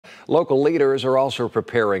Local leaders are also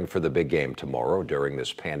preparing for the big game tomorrow during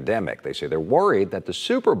this pandemic. They say they're worried that the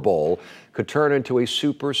Super Bowl could turn into a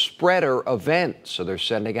super spreader event, so they're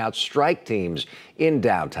sending out strike teams in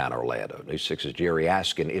downtown Orlando. News 6's Jerry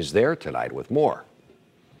Askin is there tonight with more.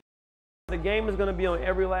 The game is going to be on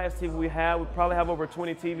every last TV we have. We probably have over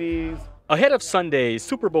 20 TVs. Ahead of Sunday's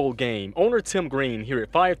Super Bowl game, owner Tim Green here at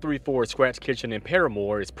 534 Scratch Kitchen in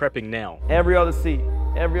Paramore is prepping now. Every other seat,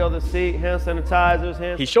 hand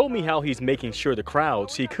sanitizers. He showed me how he's making sure the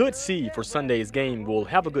crowds he could see for Sunday's game will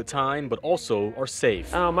have a good time, but also are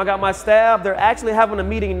safe. I got my staff. They're actually having a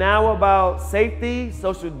meeting now about safety,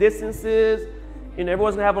 social distances.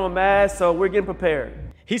 Everyone's going to have on a mask, so we're getting prepared.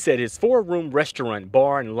 He said his 4-room restaurant,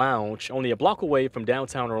 bar, and lounge, only a block away from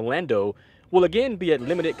downtown Orlando, will again be at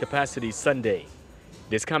limited capacity Sunday.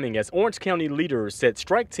 This coming as Orange County leaders said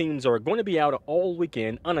strike teams are going to be out all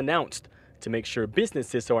weekend unannounced to make sure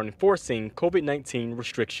businesses are enforcing COVID-19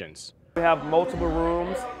 restrictions. We have multiple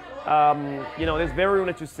rooms. This very room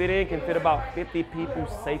that you sit in can fit about 50 people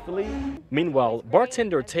safely. Meanwhile,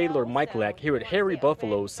 bartender Taylor Michaelak here at Harry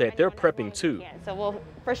Buffalo said they're prepping too. Yeah, so we'll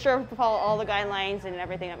for sure follow all the guidelines and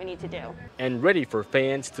everything that we need to do. And ready for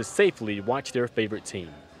fans to safely watch their favorite team.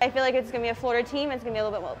 I feel like it's going to be a Florida team. It's going to be a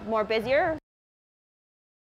little bit more busier.